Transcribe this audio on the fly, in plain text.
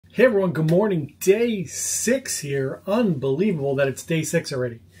Hey everyone, good morning. Day 6 here. Unbelievable that it's day 6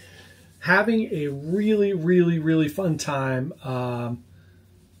 already. Having a really fun time.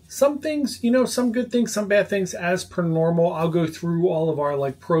 Some things, some good things, some bad things as per normal. I'll go through all of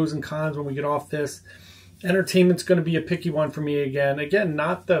our pros and cons when we get off this. Entertainment's going to be a picky one for me again. Again,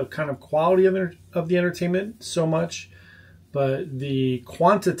 not the kind of quality of the entertainment so much, but the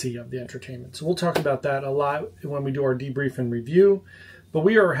quantity of the entertainment. So we'll talk about that a lot when we do our debrief and review. But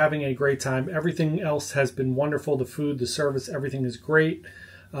we are having a great time. Everything else has been wonderful. The food, the service, everything is great.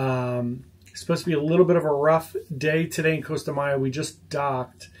 It's supposed to be a little bit of a rough day today in Costa Maya. We just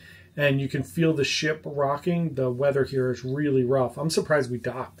docked, and you can feel the ship rocking. The weather here is really rough. I'm surprised we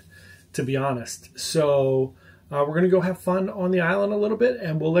docked, to be honest. So we're going to go have fun on the island a little bit,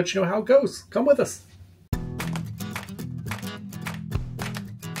 and we'll let you know how it goes. Come with us.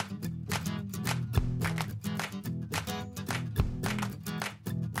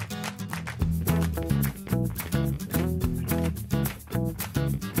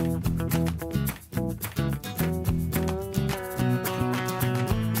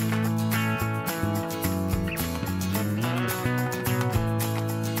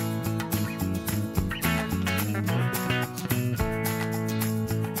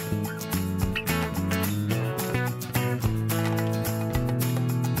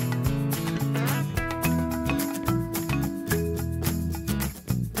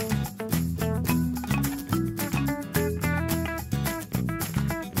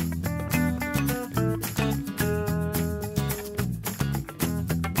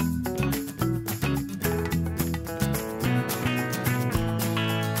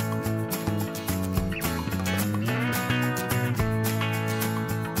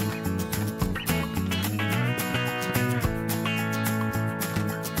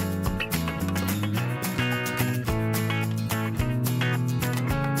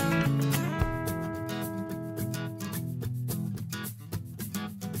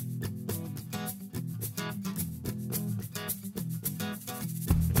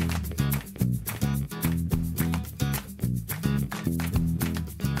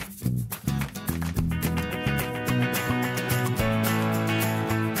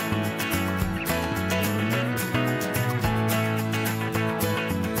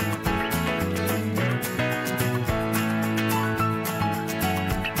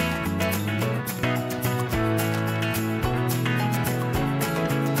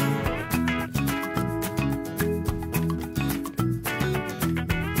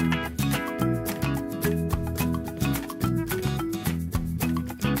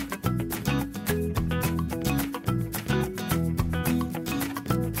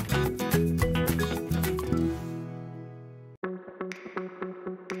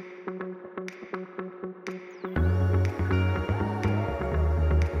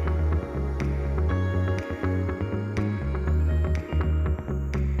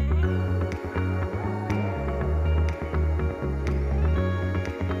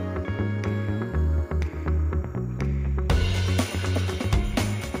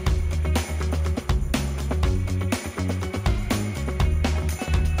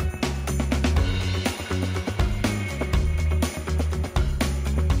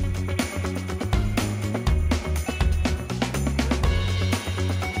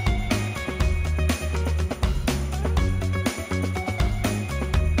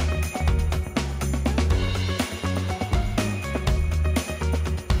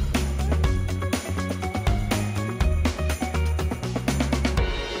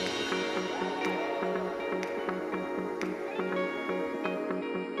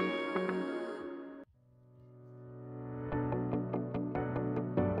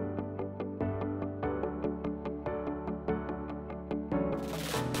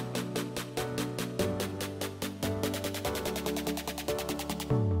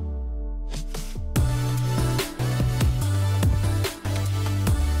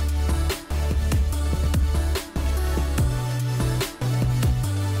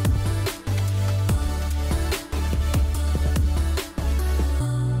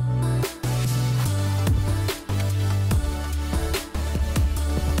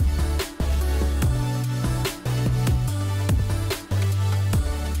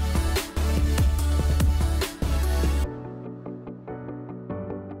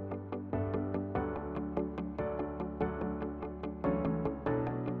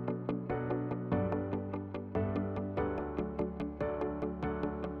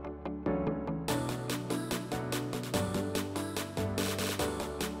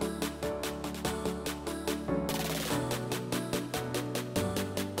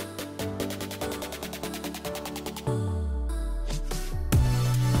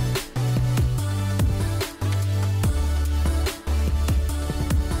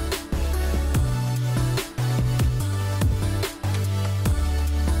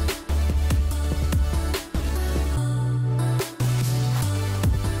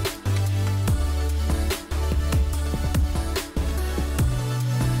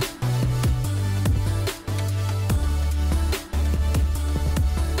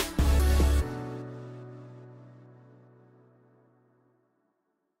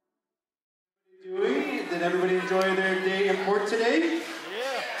 Did everybody enjoy their day in port today?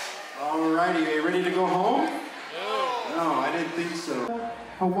 Yeah. Alrighty, are you ready to go home? No, I didn't think so.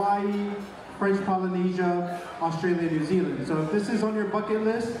 Hawaii, French Polynesia, Australia, New Zealand. So if this is on your bucket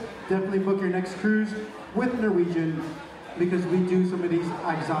list, definitely book your next cruise with Norwegian because we do some of these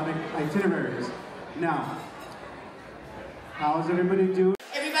exotic itineraries. Now, how's everybody doing?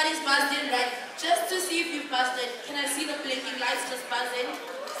 Everybody's buzzed in, right? Just to see if you've buzzed in, can I see the blinking lights just buzz in?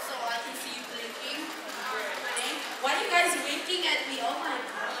 So I can see you blinking. Okay. Why are you guys winking at me? Oh my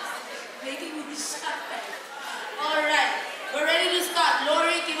God. Making me shut up. Alright, we're ready to start.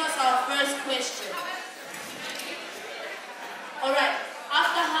 Lori, give us our first question. Alright,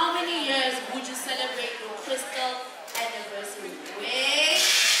 after how many years would you celebrate your crystal anniversary? Wait.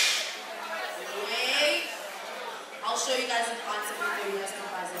 I'll show you guys an answer before you guys can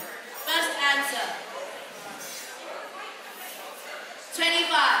buzz in. First answer.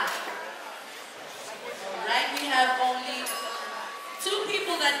 25. Alright, we have only 2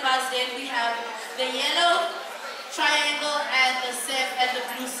 people that buzzed in. We have the yellow triangle and the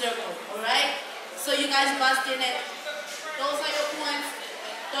blue circle. Alright? So you guys buzzed in it. Those are your points.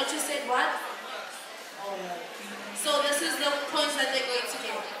 Don't you say what? Alright. So this is the points that they're going to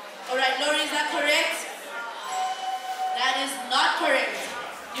get. Alright, Lori, is that correct? That is not correct.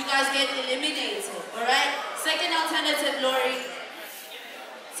 You guys get eliminated. Alright? Second alternative, Lori.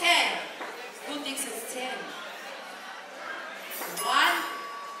 10. Who thinks it's 10? 1.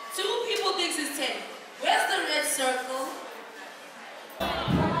 2 people thinks it's 10. Where's the red circle?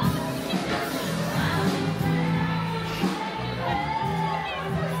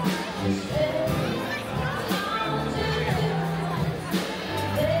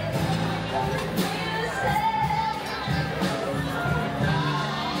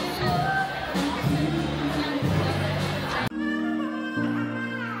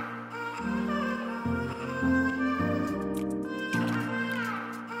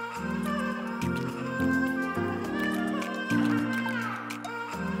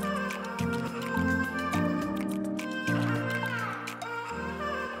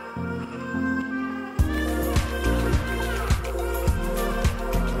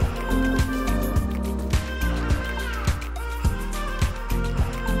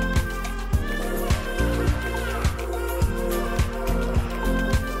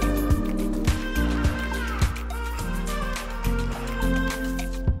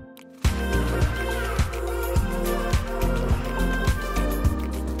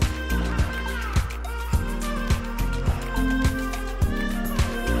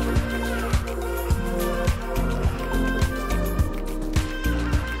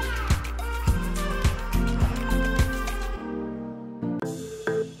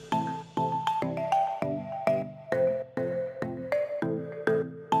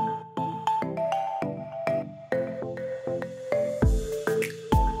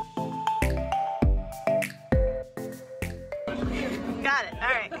 Got it. All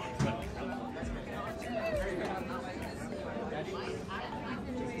right.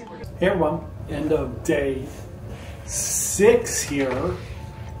 Hey everyone, end of day 6 here.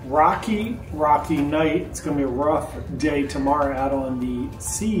 Rocky night. It's going to be a rough day tomorrow out on the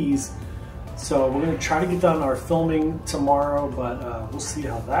seas. So we're going to try to get done our filming tomorrow, but we'll see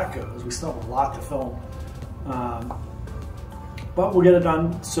how that goes. We still have a lot to film. But we'll get it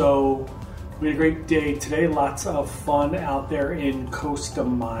done. So we had a great day today. Lots of fun out there in Costa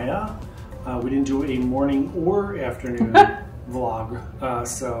Maya. We didn't do a morning or afternoon vlog.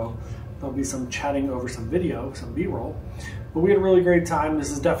 So there'll be some chatting over some video, some B-roll. But we had a really great time. This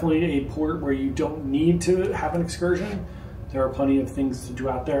is definitely a port where you don't need to have an excursion. There are plenty of things to do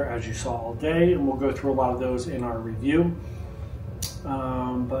out there, as you saw all day, and we'll go through a lot of those in our review.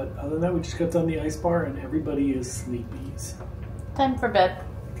 But other than that, we just got done the ice bar, and everybody is sleepy. Time for bed.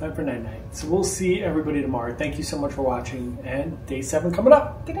 Time for night-night. So we'll see everybody tomorrow. Thank you so much for watching, and day 7 coming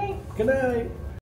up. Good night. Good night.